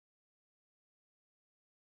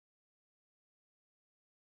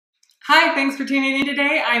Hi, thanks for tuning in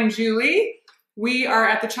today. I'm Julie. We are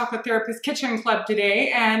at the Chocolate Therapist Kitchen Club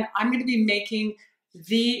today, and I'm going to be making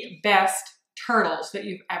the best turtles that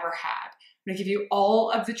you've ever had. I'm going to give you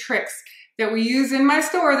all of the tricks that we use in my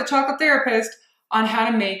store, The Chocolate Therapist, on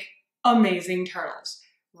how to make amazing turtles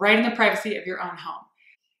right in the privacy of your own home.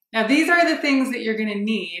 Now, these are the things that you're going to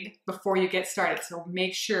need before you get started, so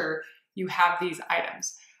make sure you have these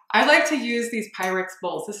items. I like to use these Pyrex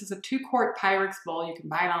bowls. This is a 2-quart Pyrex bowl. You can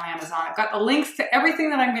buy it on Amazon. I've got the links to everything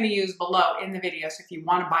that I'm going to use below in the video, so if you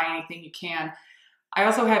want to buy anything, you can. I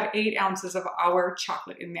also have 8 ounces of our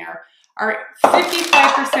chocolate in there. Our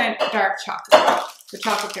 55% dark chocolate, the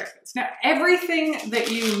Chocolate Therapist. Now, everything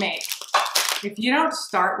that you make, if you don't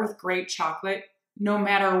start with great chocolate, no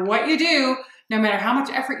matter what you do, no matter how much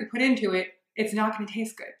effort you put into it, it's not going to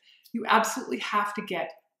taste good. You absolutely have to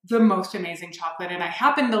get the most amazing chocolate. And I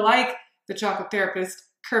happen to like the Chocolate Therapist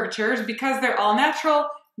curvatures because they're all natural,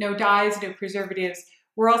 no dyes, no preservatives.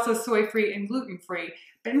 We're also soy-free and gluten-free,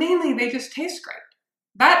 but mainly they just taste great.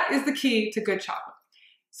 That is the key to good chocolate.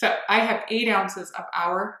 So I have 8 ounces of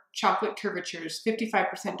our chocolate curvatures,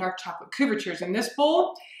 55% dark chocolate curvatures in this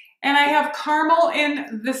bowl, and I have caramel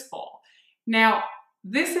in this bowl. Now,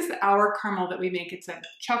 this is our caramel that we make. It's a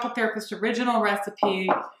Chocolate Therapist original recipe,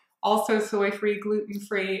 also soy-free,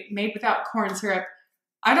 gluten-free, made without corn syrup.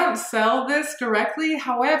 I don't sell this directly.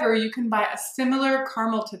 However, you can buy a similar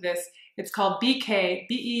caramel to this. It's called BK,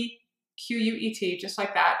 B-E-Q-U-E-T, just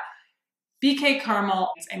like that. BK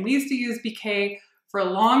caramel. And we used to use BK for a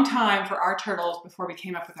long time for our turtles before we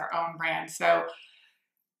came up with our own brand. So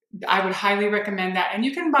I would highly recommend that. And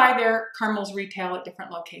you can buy their caramels retail at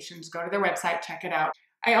different locations. Go to their website, check it out.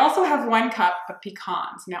 I also have 1 cup of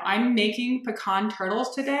pecans. Now I'm making pecan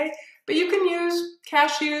turtles today, but you can use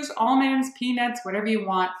cashews, almonds, peanuts, whatever you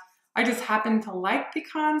want. I just happen to like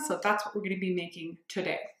pecans, so that's what we're going to be making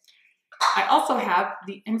today. I also have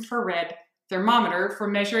the infrared thermometer for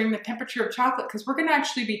measuring the temperature of chocolate, because we're going to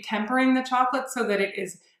actually be tempering the chocolate so that it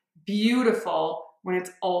is beautiful when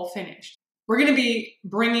it's all finished. We're going to be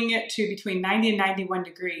bringing it to between 90 and 91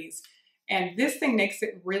 degrees, and this thing makes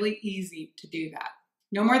it really easy to do that.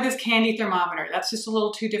 No more this candy thermometer. That's just a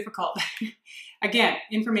little too difficult. Again,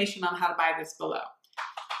 information on how to buy this below.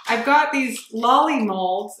 I've got these lolly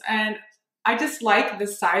molds, and I just like the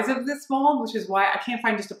size of this mold, which is why I can't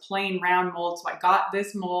find just a plain round mold. So I got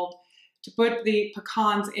this mold to put the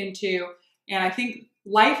pecans into, and I think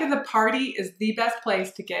Life of the Party is the best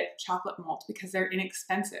place to get chocolate molds because they're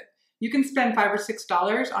inexpensive. You can spend $5 or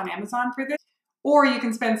 $6 on Amazon for this, or you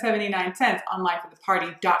can spend 79 cents on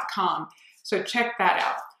lifeoftheparty.com. So check that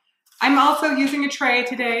out. I'm also using a tray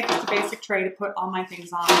today, just a basic tray to put all my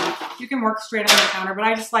things on. You can work straight on the counter, but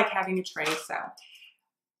I just like having a tray. So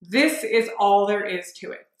this is all there is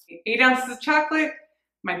to it. 8 ounces of chocolate,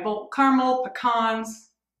 my bulk caramel, pecans,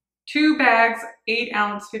 2 bags, 8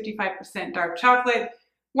 ounce, 55% dark chocolate,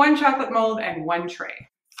 1 chocolate mold, and 1 tray.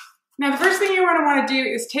 Now, the first thing you're going to want to do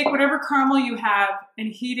is take whatever caramel you have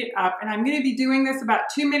and heat it up. And I'm going to be doing this about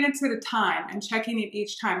 2 minutes at a time and checking it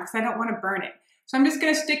each time because I don't want to burn it. So I'm just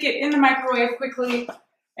going to stick it in the microwave quickly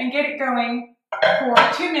and get it going for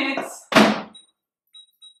 2 minutes.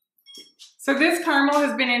 So this caramel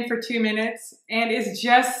has been in for 2 minutes and is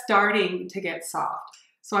just starting to get soft.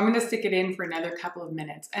 So I'm going to stick it in for another couple of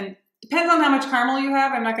minutes. And depends on how much caramel you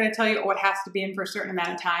have. I'm not going to tell you, oh, it has to be in for a certain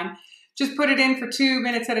amount of time. Just put it in for 2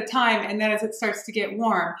 minutes at a time, and then as it starts to get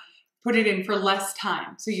warm, put it in for less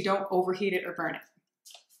time so you don't overheat it or burn it.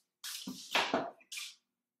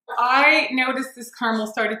 I noticed this caramel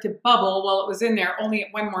started to bubble while it was in there, only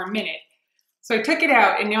at 1 more minute. So I took it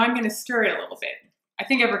out, and now I'm going to stir it a little bit. I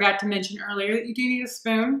think I forgot to mention earlier that you do need a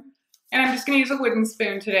spoon, and I'm just going to use a wooden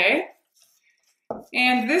spoon today.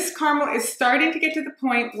 And this caramel is starting to get to the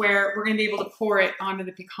point where we're going to be able to pour it onto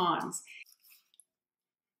the pecans.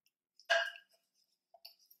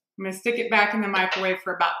 I'm going to stick it back in the microwave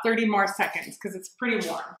for about 30 more seconds because it's pretty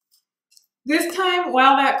warm. This time,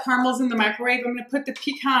 while that caramel's in the microwave, I'm going to put the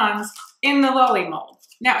pecans in the lolly mold.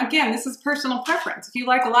 Now, again, this is personal preference. If you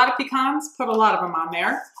like a lot of pecans, put a lot of them on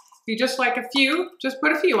there. If you just like a few, just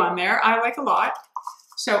put a few on there. I like a lot.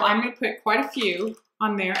 So I'm going to put quite a few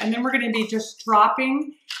on there, and then we're going to be just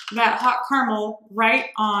dropping that hot caramel right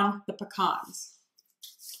on the pecans.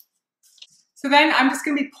 So then I'm just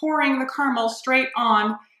going to be pouring the caramel straight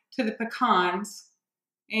on to the pecans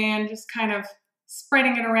and just kind of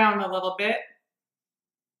spreading it around a little bit.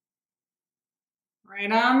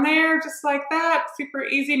 Right on there, just like that. Super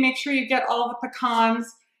easy. Make sure you get all the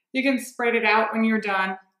pecans. You can spread it out when you're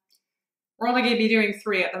done. We're only going to be doing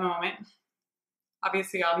 3 at the moment.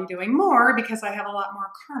 Obviously, I'll be doing more because I have a lot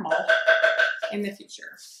more caramel in the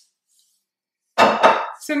future.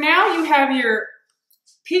 So now you have your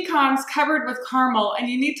pecans covered with caramel, and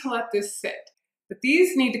you need to let this sit. But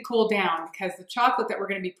these need to cool down because the chocolate that we're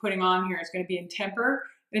going to be putting on here is going to be in temper.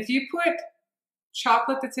 And if you put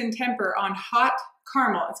chocolate that's in temper on hot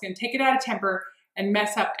caramel, it's going to take it out of temper and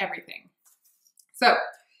mess up everything. So I'm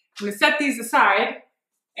going to set these aside.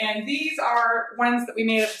 And these are ones that we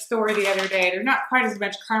made at the store the other day. There's not quite as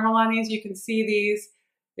much caramel on these. You can see these.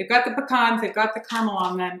 They've got the pecans, they've got the caramel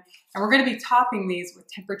on them. And we're going to be topping these with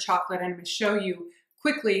tempered chocolate. I'm going to show you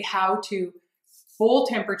quickly how to full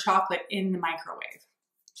temper chocolate in the microwave.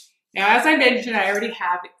 Now, as I mentioned, I already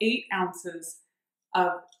have 8 ounces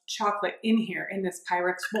of chocolate in here in this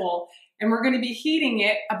Pyrex bowl. And we're going to be heating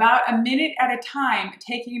it about a minute at a time,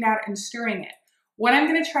 taking it out and stirring it. What I'm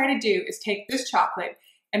going to try to do is take this chocolate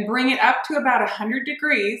and bring it up to about 100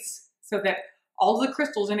 degrees so that all the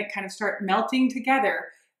crystals in it kind of start melting together.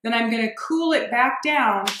 Then I'm going to cool it back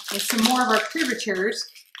down with some more of our couvertures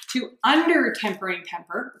to under tempering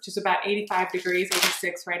temper, which is about 85 degrees,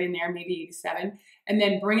 86 right in there, maybe 87, and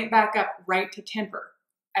then bring it back up right to temper.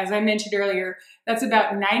 As I mentioned earlier, that's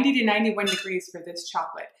about 90 to 91 degrees for this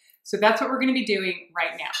chocolate. So that's what we're going to be doing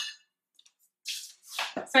right now.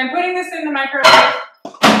 So I'm putting this in the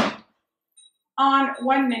microwave on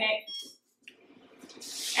 1 minute,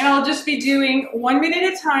 and I'll just be doing 1 minute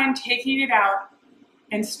at a time, taking it out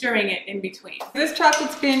and stirring it in between. This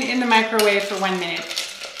chocolate's been in the microwave for 1 minute.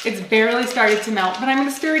 It's barely started to melt, but I'm going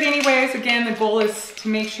to stir it anyways. Again, the goal is to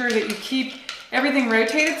make sure that you keep everything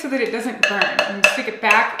rotated so that it doesn't burn. I'm going to stick it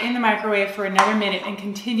back in the microwave for another minute and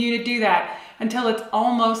continue to do that until it's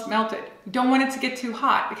almost melted. You don't want it to get too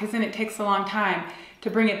hot because then it takes a long time to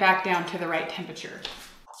bring it back down to the right temperature.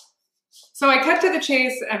 So I cut to the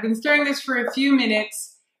chase. I've been stirring this for a few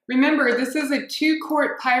minutes. Remember, this is a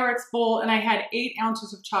 2-quart Pyrex bowl and I had 8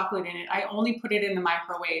 ounces of chocolate in it. I only put it in the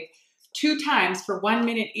microwave 2 times for 1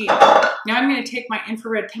 minute each. Now I'm going to take my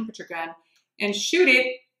infrared temperature gun and shoot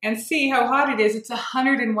it and see how hot it is. It's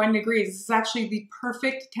 101 degrees. This is actually the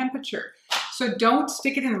perfect temperature. So don't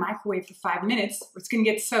stick it in the microwave for 5 minutes or it's going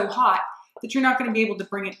to get so hot that you're not going to be able to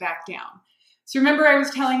bring it back down. So remember I was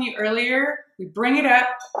telling you earlier, we bring it up,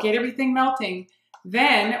 get everything melting,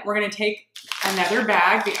 then we're going to take another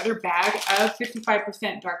bag, the other bag of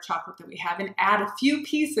 55% dark chocolate that we have, and add a few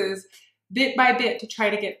pieces bit by bit to try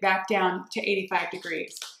to get back down to 85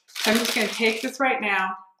 degrees. So I'm just going to take this right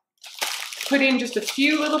now, put in just a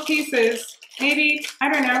few little pieces, maybe, I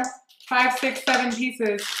don't know, 5, 6, 7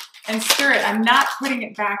 pieces, and stir it. I'm not putting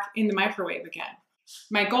it back in the microwave again.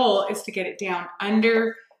 My goal is to get it down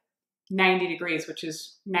under 90 degrees, which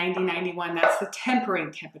is 90, 91. That's the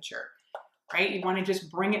tempering temperature, right? You want to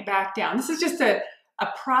just bring it back down. This is just a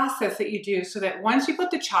process that you do so that once you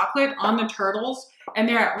put the chocolate on the turtles and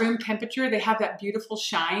they're at room temperature, they have that beautiful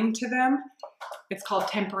shine to them. It's called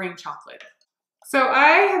tempering chocolate. So I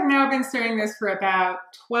have now been stirring this for about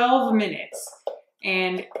 12 minutes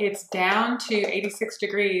and it's down to 86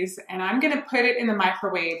 degrees and I'm going to put it in the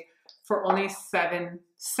microwave for only 7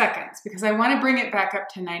 seconds because I want to bring it back up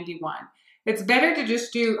to 91. It's better to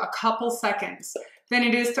just do a couple seconds than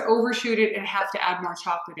it is to overshoot it and have to add more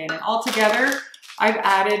chocolate in. And altogether, I've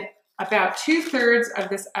added about 2/3 of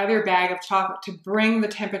this other bag of chocolate to bring the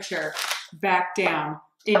temperature back down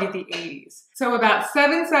into the 80s. So about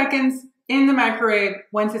 7 seconds in the microwave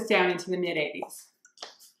once it's down into the mid-80s.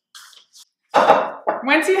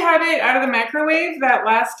 Once you have it out of the microwave that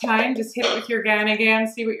last time, just hit it with your gun again,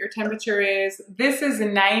 see what your temperature is. This is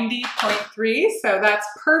 90.3, so that's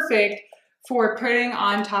perfect for putting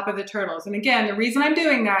on top of the turtles. And again, the reason I'm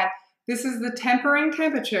doing that, this is the tempering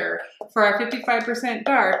temperature for our 55%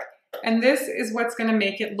 dark, and this is what's gonna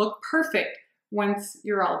make it look perfect once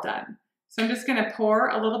you're all done. So I'm just gonna pour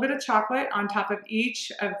a little bit of chocolate on top of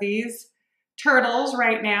each of these turtles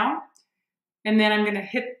right now, and then I'm gonna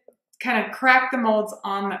kind of crack the molds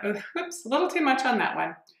on the, oops, a little too much on that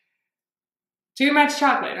one. Too much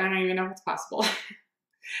chocolate, I don't even know if it's possible.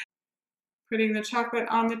 Putting the chocolate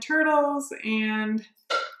on the turtles, and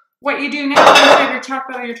what you do now once you have your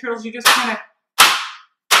chocolate on your turtles, you just kind of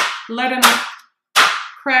let them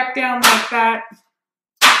crack down like that.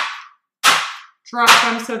 Drop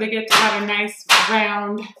them so they get to have a nice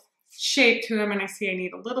round shape to them, and I see I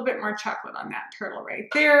need a little bit more chocolate on that turtle right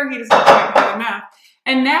there. He doesn't quite have enough.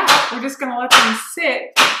 And now we're just going to let them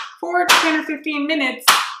sit for 10 or 15 minutes,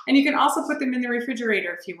 and you can also put them in the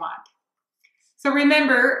refrigerator if you want. So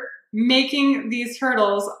remember, making these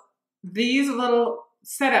turtles, these little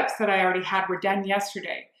setups that I already had were done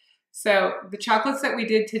yesterday. So the chocolates that we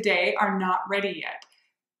did today are not ready yet.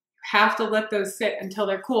 You have to let those sit until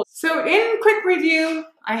they're cool. So in quick review,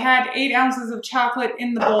 I had 8 ounces of chocolate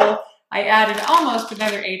in the bowl. I added almost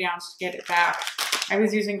another 8 ounce to get it back. I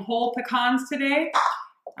was using whole pecans today.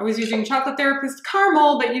 I was using Chocolate Therapist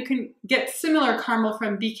caramel, but you can get similar caramel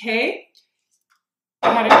from BK.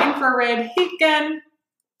 I had an infrared heat gun.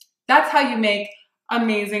 That's how you make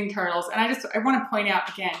amazing turtles. And I want to point out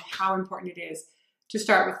again how important it is to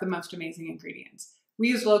start with the most amazing ingredients. We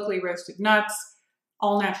use locally roasted nuts,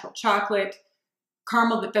 all natural chocolate,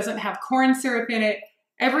 caramel that doesn't have corn syrup in it.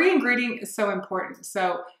 Every ingredient is so important.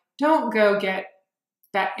 So don't go get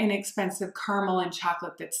that inexpensive caramel and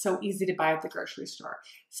chocolate that's so easy to buy at the grocery store.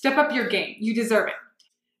 Step up your game. You deserve it.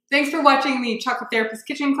 Thanks for watching the Chocolate Therapist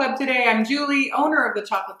Kitchen Club today. I'm Julie, owner of the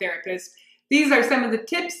Chocolate Therapist. These are some of the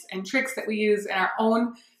tips and tricks that we use in our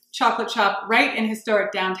own chocolate shop right in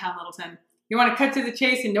historic downtown Littleton. If you want to cut to the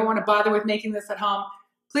chase and don't want to bother with making this at home,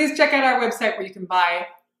 please check out our website where you can buy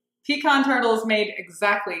pecan turtles made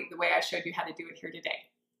exactly the way I showed you how to do it here today.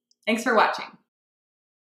 Thanks for watching.